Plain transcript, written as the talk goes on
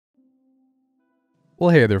Well,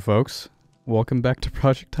 hey there, folks. Welcome back to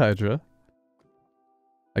Project Hydra.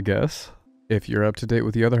 I guess. If you're up to date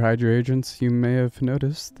with the other Hydra agents, you may have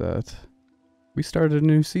noticed that we started a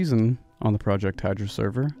new season on the Project Hydra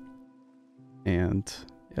server. And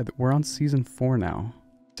yeah, we're on season 4 now.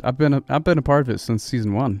 I've been a part of it since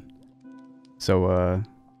season 1. So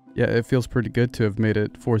yeah, it feels pretty good to have made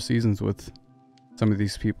it 4 seasons with some of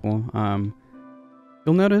these people.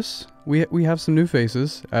 You'll notice we have some new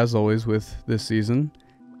faces, as always with this season,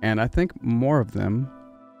 and I think more of them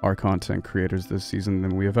are content creators this season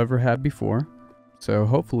than we have ever had before. So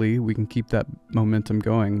hopefully we can keep that momentum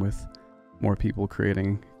going with more people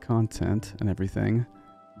creating content and everything.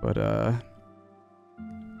 But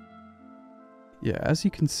yeah, as you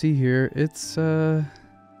can see here, it's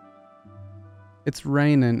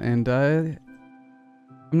raining, and I'm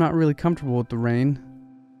not really comfortable with the rain.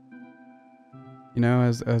 You know,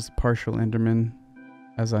 as partial Enderman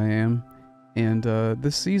as I am. And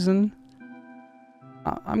this season,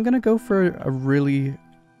 I'm gonna go for a really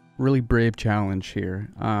brave challenge here.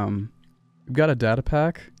 We've got a data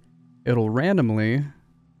pack. It'll randomly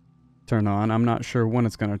turn on. I'm not sure when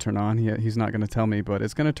it's gonna turn on. He's not gonna tell me, but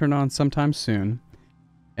it's gonna turn on sometime soon.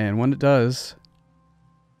 And when it does,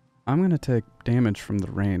 I'm gonna take damage from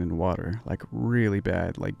the rain and water, like really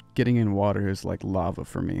bad. Like getting in water is like lava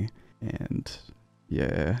for me. And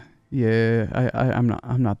yeah, I'm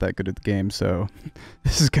not that good at the game, so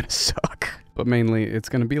this is gonna suck. But mainly, it's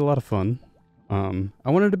gonna be a lot of fun. I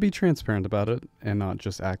wanted to be transparent about it and not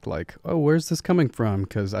just act like, oh, where's this coming from?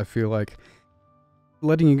 Because I feel like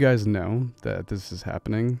letting you guys know that this is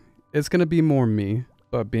happening, it's gonna be more me.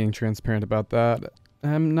 But being transparent about that,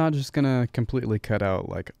 I'm not just gonna completely cut out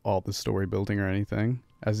like all the story building or anything.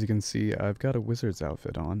 As you can see, I've got a wizard's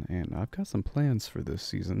outfit on, and I've got some plans for this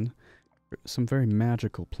season. Some very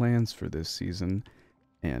magical plans for this season,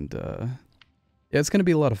 and yeah, it's gonna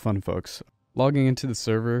be a lot of fun, folks. Logging into the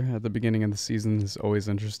server at the beginning of the season is always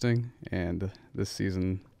interesting, and this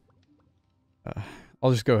season,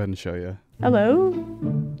 I'll just go ahead and show you. Hello.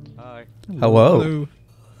 Hi. Hello.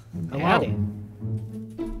 Hello. Howdy.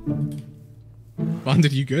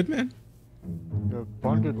 Bonded, you good, man? Yeah,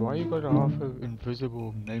 Bonded, why you gotta have an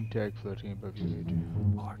invisible name tag floating above your head?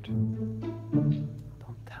 Art.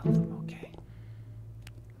 Don't tell them, okay?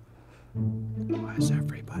 Why is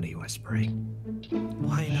everybody whispering?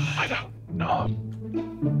 Why not? I don't know.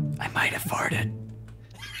 I might have farted.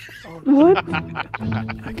 What?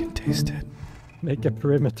 I can taste it. Make a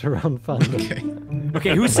perimeter around Thunder. Okay.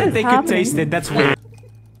 Okay, who said they could taste it? That's weird.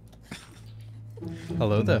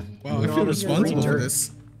 Hello there. Wow, I feel responsible for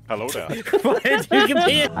this. Hello there.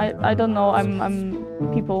 I don't know. I'm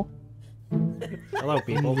people. Hello, I'm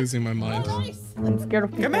people. losing my mind. I'm scared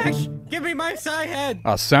of people. Kamesh, give me my side head.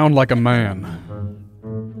 I sound like a man.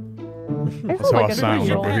 I That's sound how I like a sound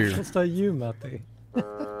girl. over here. Is that you, Matty?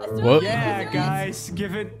 What? Yeah, guys,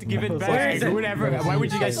 give it Where back. is it? Whatever. Why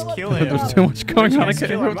would you guys kill him? There's too much going on. I Guys,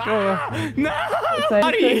 can't kill remember him. what's going on. No,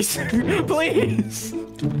 please, please.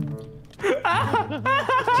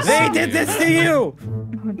 They did this to you.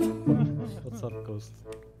 What's up, Ghost?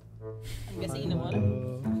 I'm guessing you know what.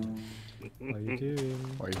 How you doing?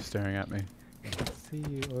 Why are you staring at me? See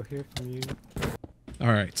you or hear from you.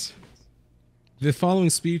 All right. The following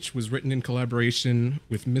speech was written in collaboration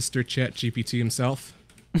with Mr. ChatGPT himself,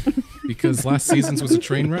 because last season's was a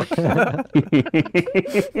train wreck. That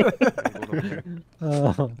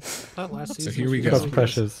last So here we go. That's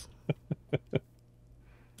precious. Let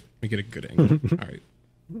me get a good angle. All right.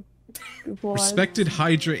 People are- Respected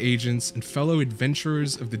Hydra agents and fellow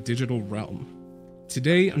adventurers of the digital realm.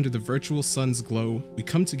 Today, under the virtual sun's glow, we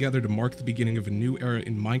come together to mark the beginning of a new era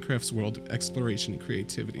in Minecraft's world of exploration and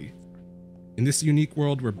creativity. In this unique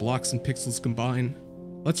world where blocks and pixels combine,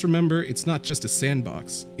 let's remember it's not just a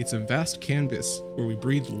sandbox, it's a vast canvas where we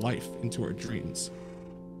breathe life into our dreams.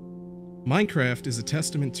 Minecraft is a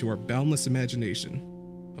testament to our boundless imagination,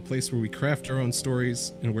 a place where we craft our own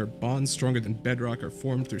stories and where bonds stronger than bedrock are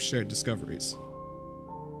formed through shared discoveries.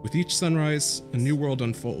 With each sunrise, a new world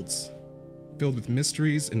unfolds, filled with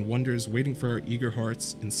mysteries and wonders waiting for our eager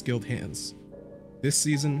hearts and skilled hands. This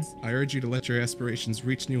season, I urge you to let your aspirations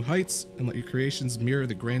reach new heights and let your creations mirror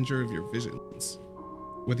the grandeur of your visions.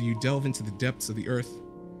 Whether you delve into the depths of the earth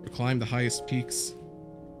or climb the highest peaks,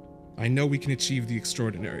 I know we can achieve the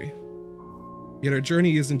extraordinary. Yet our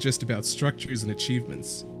journey isn't just about structures and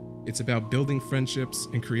achievements. It's about building friendships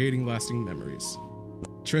and creating lasting memories.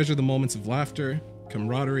 Treasure the moments of laughter,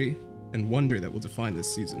 camaraderie, and wonder that will define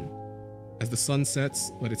this season. As the sun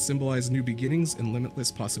sets, let it symbolize new beginnings and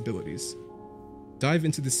limitless possibilities. Dive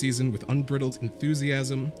into the season with unbridled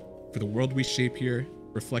enthusiasm for the world we shape here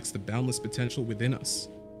reflects the boundless potential within us.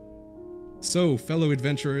 So, fellow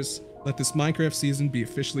adventurers, let this Minecraft season be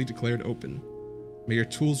officially declared open. May your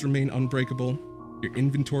tools remain unbreakable, your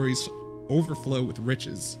inventories overflow with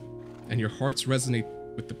riches, and your hearts resonate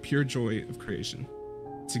with the pure joy of creation.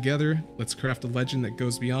 Together, let's craft a legend that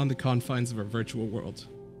goes beyond the confines of our virtual world.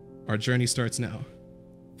 Our journey starts now.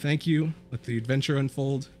 Thank you, let the adventure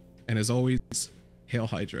unfold, and as always, hail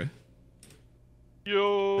Hydra.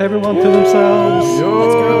 Yo! Everyone to themselves.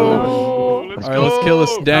 Alright, let's kill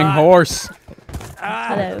this dang horse.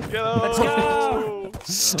 Hello. Let's go.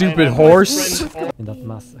 Stupid horse. In that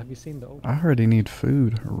mass, have you seen the open? I already need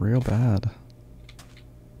food real bad.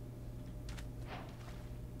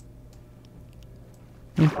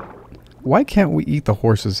 Why can't we eat the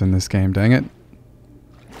horses in this game, dang it?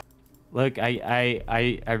 Look, I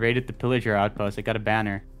raided the pillager outpost. I got a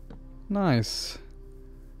banner. Nice.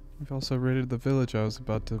 We've also raided the village I was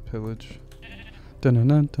about to pillage.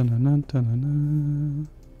 Dun-dun-dun, dun-dun-dun, dun-dun-dun.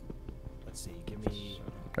 Let's see, give me.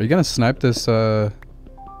 Are you gonna snipe this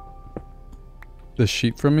this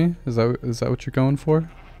sheep from me? Is that what you're going for?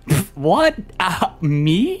 What?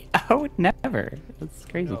 Me? I would never. That's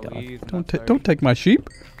crazy, dog. Don't take my sheep.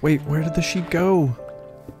 Wait, where did the sheep go?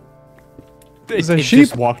 Is that It sheep?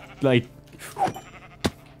 just walked like.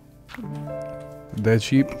 Dead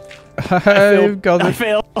sheep. I got I it.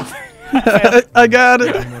 failed. I got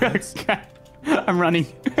it. I'm running.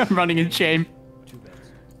 I'm running in shame.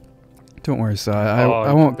 Don't worry, Sai.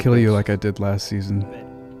 I won't kill you like I did last season.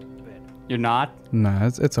 You're not. Nah,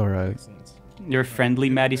 it's alright. You're friendly,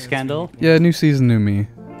 Maddie Scandal. Yeah, new season, new me.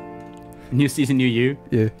 New season, new you.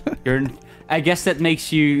 Yeah. I guess that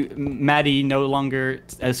makes you, Maddie, no longer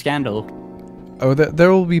a scandal. Oh,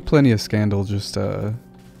 there will be plenty of scandal. Just not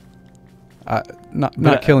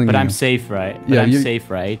killing you. But I'm safe, right? But Yeah, I'm you- safe,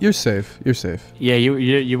 right? You're safe. You're safe. Yeah,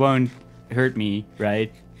 you won't hurt me,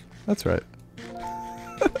 right? That's right.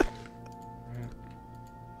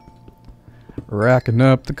 Racking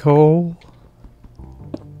up the coal.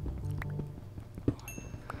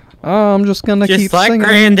 Oh, I'm just gonna keep Just like singing.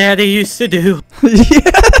 Granddaddy used to do.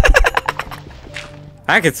 Yeah.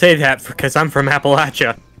 I could say that because I'm from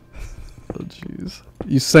Appalachia. Oh, jeez.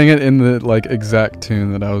 You sang it in the like exact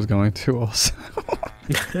tune that I was going to also.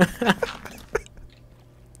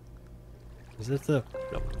 Is this the?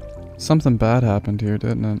 Something bad happened here,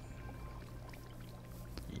 didn't it?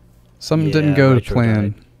 Something didn't Yeah, go to Nitro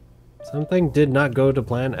plan. died. Something did not go to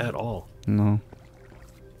plan at all. No.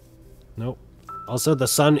 Nope. Also, the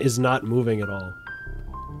sun is not moving at all.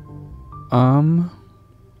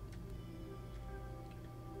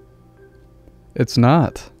 It's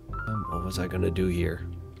not. What was I gonna do here?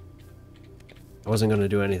 I wasn't gonna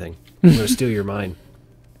do anything. I'm gonna steal your mine.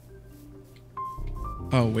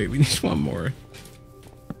 Oh wait, we need one more.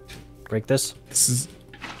 Break this. This is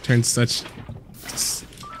turned such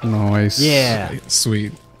Nice. Yeah.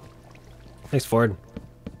 sweet. Thanks, Ford.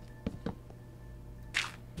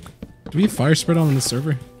 Do we have fire spread on the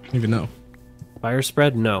server? I don't even know. Fire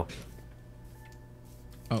spread? No.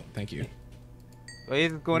 Oh, thank you. Why are you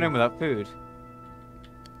going in without food?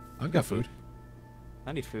 I've got food.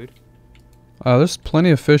 I need food. There's plenty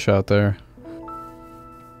of fish out there.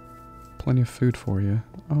 Plenty of food for you.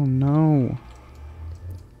 Oh no.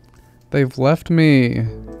 They've left me.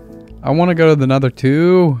 I want to go to the Nether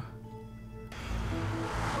too.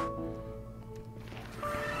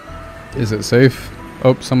 Is it safe?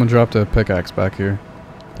 Oh, someone dropped a pickaxe back here.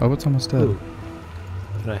 Oh, it's almost dead. Ooh.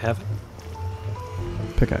 Can I have it?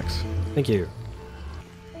 Pickaxe. Thank you.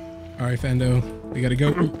 Alright, Fando. We gotta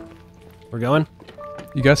go. We're going?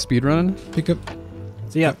 You guys speedrunning? Pick up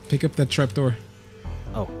See ya. pick up that trapdoor.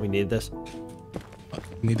 Oh, we need this?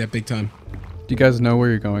 Need that big time. Do you guys know where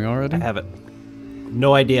you're going already? I have it.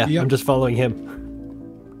 No idea. Yep. I'm just following him.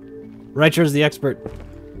 Reicher's the expert.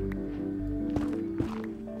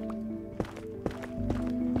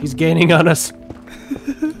 He's gaining on us.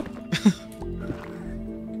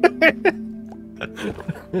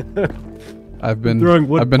 I've been Throwing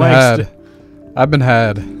wood I've been planks had. I've been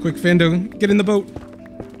had. Quick, Fando, get in the boat.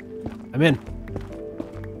 I'm in.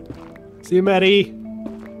 See you, Maddie.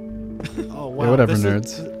 Oh wow. Yeah, whatever, this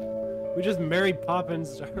nerds. We just Mary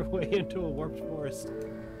Poppins our way into a warped forest.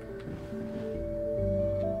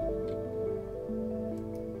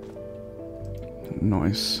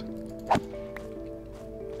 Nice.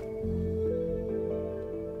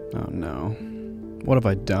 Oh no. What have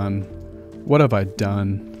I done? What have I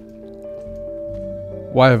done?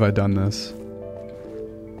 Why have I done this?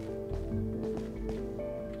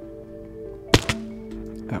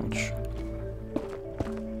 Ouch.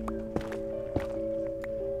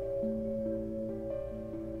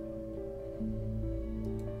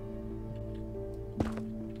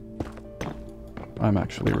 I'm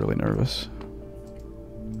actually really nervous.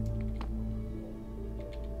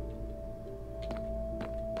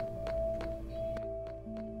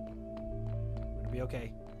 It'll be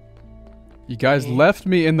okay. You guys left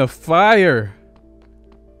me in the fire.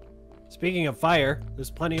 Speaking of fire,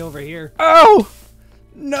 there's plenty over here. Oh!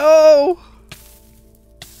 No!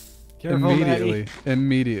 Careful, Immediately. Maddie.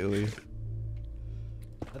 Immediately.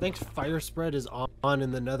 I think fire spread is on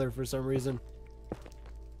in the nether for some reason.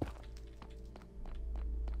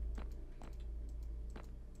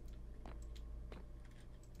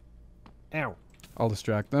 Ow. I'll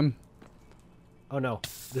distract them. Oh no.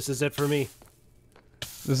 This is it for me.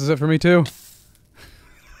 This is it for me too.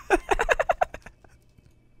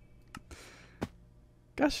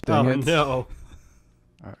 Gosh dang it. Oh no.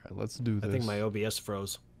 Alright, let's do this. I think my OBS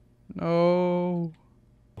froze. No.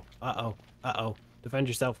 Uh-oh. Uh-oh. Defend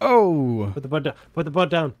yourself. Oh! Put the boat down. Put the boat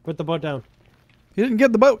down. Put the boat down. He didn't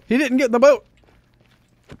get the boat! He didn't get the boat!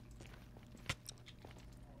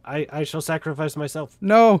 I shall sacrifice myself.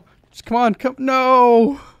 No! Just come on, come.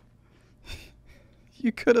 No!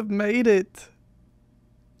 You could have made it.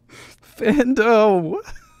 Fando!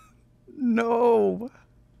 No!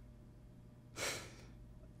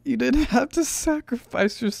 You didn't have to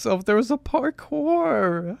sacrifice yourself. There was a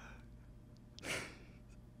parkour.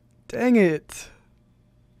 Dang it.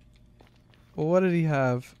 Well, what did he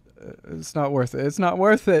have? It's not worth it. It's not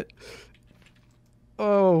worth it.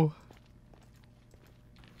 Oh.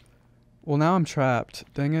 Well, now I'm trapped.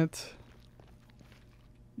 Dang it.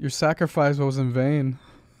 Your sacrifice was in vain.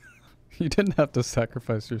 You didn't have to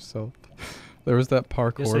sacrifice yourself. There was that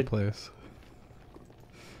parkour place.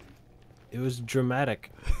 It was dramatic.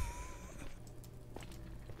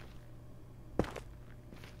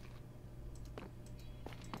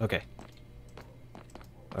 Okay.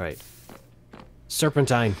 Alright.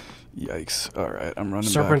 Serpentine. Yikes. Alright, I'm running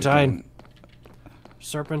Serpentine. back.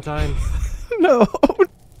 Serpentine. No!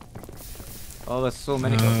 Oh, there's so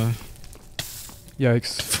many.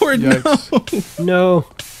 Yikes. Ford, Yikes. No.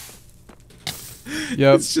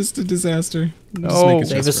 Yep. It's just a disaster. No.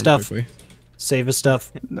 Save his stuff. Save his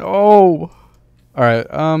stuff. No. Alright,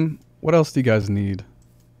 what else do you guys need?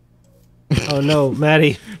 Oh no,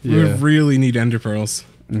 Maddie. We Yeah. really need ender pearls.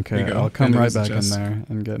 Okay, There you go. I'll come And right there's the back in chest. there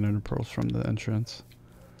and get ender pearls from the entrance.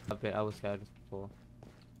 I was scared before.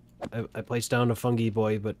 I placed down a fungi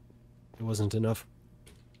boy, but it wasn't enough.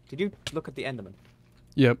 Did you look at the Enderman?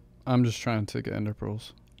 Yep, I'm just trying to get ender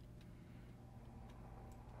pearls.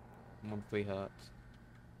 I'm on 3 hearts.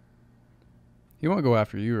 He won't go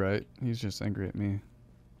after you, right? He's just angry at me.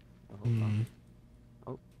 Oh, hold on.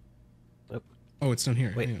 Oh, it's down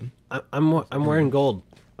here. Wait. Hang on. I'm wearing gold.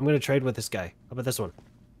 I'm gonna trade with this guy. How about this one?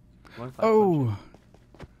 What if I punch Oh!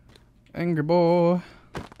 Angry boy.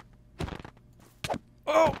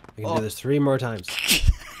 Oh! I can do this 3 more times.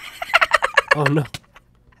 Oh no.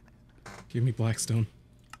 Give me Blackstone. him?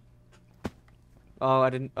 Oh, I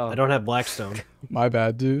didn't. Oh. I don't have blackstone. My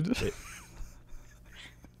bad, dude.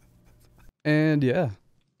 And yeah,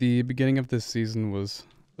 the beginning of this season was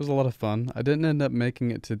a lot of fun. I didn't end up making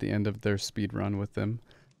it to the end of their speed run with them.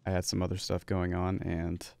 I had some other stuff going on,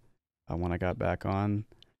 and when I got back on,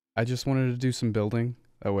 I just wanted to do some building.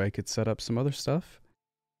 That way I could set up some other stuff.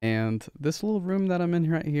 And this little room that I'm in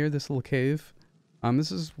right here, this little cave,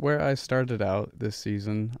 this is where I started out this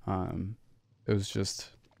season. It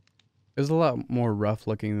was a lot more rough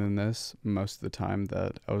looking than this most of the time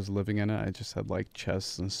that I was living in it. I just had like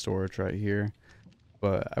chests and storage right here.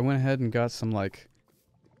 But I went ahead and got some like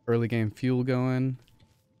early game fuel going,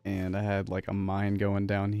 and I had like a mine going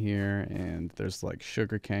down here, and there's like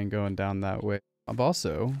sugarcane going down that way. I've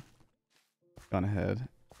also gone ahead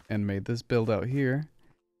and made this build out here,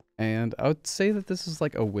 and I would say that this is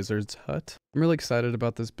like a wizard's hut. I'm really excited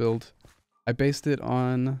about this build. I based it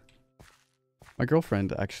on... My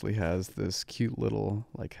girlfriend actually has this cute little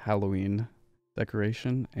like Halloween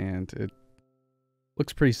decoration, and it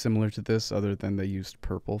looks pretty similar to this other than they used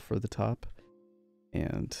purple for the top.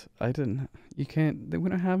 And we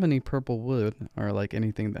don't have any purple wood or like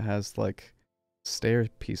anything that has like stair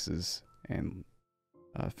pieces and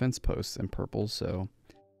fence posts in purple, so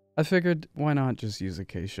I figured why not just use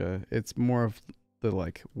acacia. It's more of the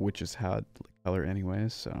like witch's hat color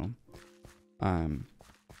anyways, so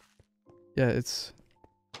yeah, it's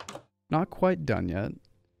not quite done yet,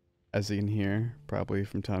 as you can hear probably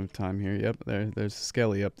from time to time here. Yep, there's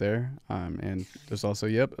Skelly up there, and there's also,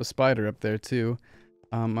 yep, a spider up there too.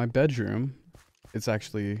 My bedroom, it's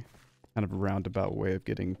actually kind of a roundabout way of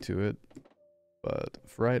getting to it, but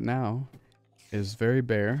for right now is very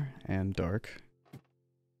bare and dark.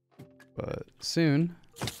 But soon,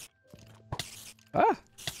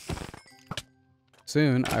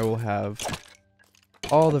 soon I will have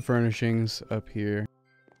all the furnishings up here.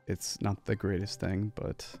 It's not the greatest thing,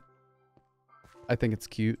 but I think it's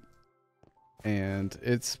cute. And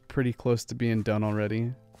it's pretty close to being done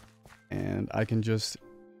already. And I can just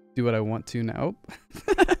do what I want to now.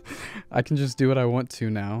 I can just do what I want to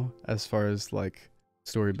now as far as like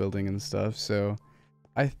story building and stuff. So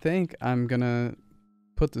I think I'm gonna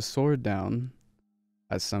put the sword down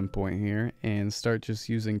at some point here and start just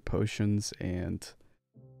using potions and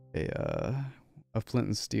a flint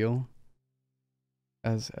and steel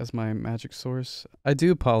as my magic source. I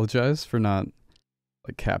do apologize for not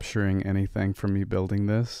like capturing anything from me building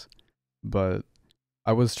this, but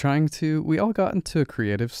I was trying to, we all got into a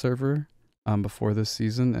creative server before this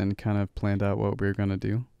season and kind of planned out what we were gonna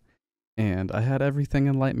do. And I had everything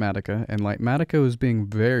in Lightmatica, and Lightmatica was being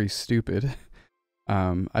very stupid.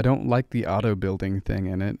 I don't like the auto building thing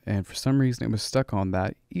in it, and for some reason it was stuck on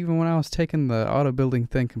that. Even when I was taking the auto building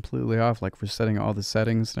thing completely off, like for setting all the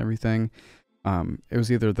settings and everything, it was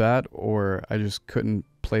either that or I just couldn't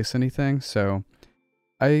place anything. So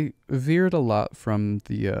I veered a lot from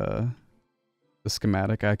the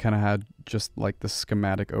schematic. I kind of had just like the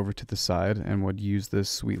schematic over to the side and would use this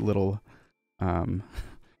sweet little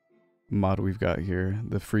mod we've got here,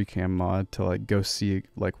 the free cam mod, to like go see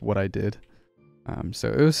like what I did. So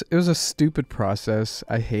it was a stupid process.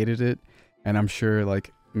 I hated it, and I'm sure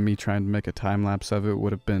like me trying to make a time lapse of it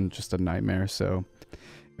would have been just a nightmare. So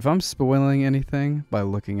if I'm spoiling anything by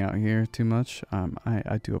looking out here too much,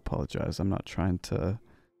 I do apologize. I'm not trying to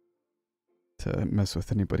mess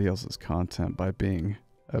with anybody else's content by being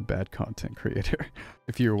a bad content creator.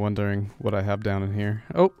 If you're wondering what I have down in here.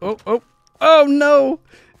 Oh no!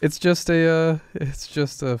 It's just a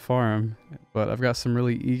farm, but I've got some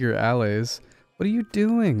really eager allies. What are you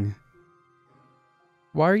doing?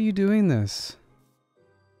 Why are you doing this?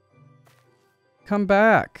 Come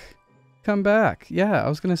back. Come back. Yeah, I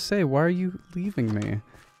was gonna say, why are you leaving me?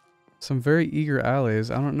 Some very eager allies.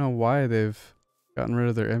 I don't know why they've gotten rid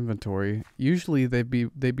of their inventory. Usually they'd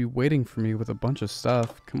be waiting for me with a bunch of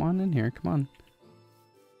stuff. Come on in here, come on.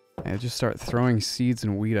 And just start throwing seeds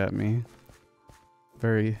and wheat at me.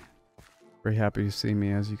 Very happy to see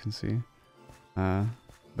me, as you can see.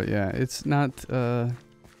 But yeah, it's not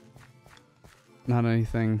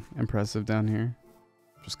anything impressive down here.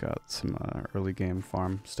 Just got some early game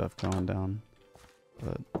farm stuff going down.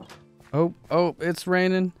 But oh, it's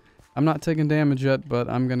raining. I'm not taking damage yet, but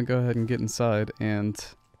I'm gonna go ahead and get inside, and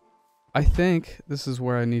I think this is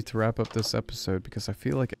where I need to wrap up this episode, because I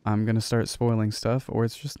feel like I'm gonna start spoiling stuff, or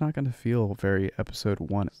it's just not gonna feel very episode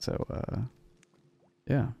 1. So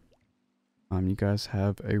yeah. You guys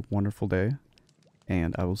have a wonderful day,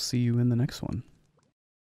 and I will see you in the next one.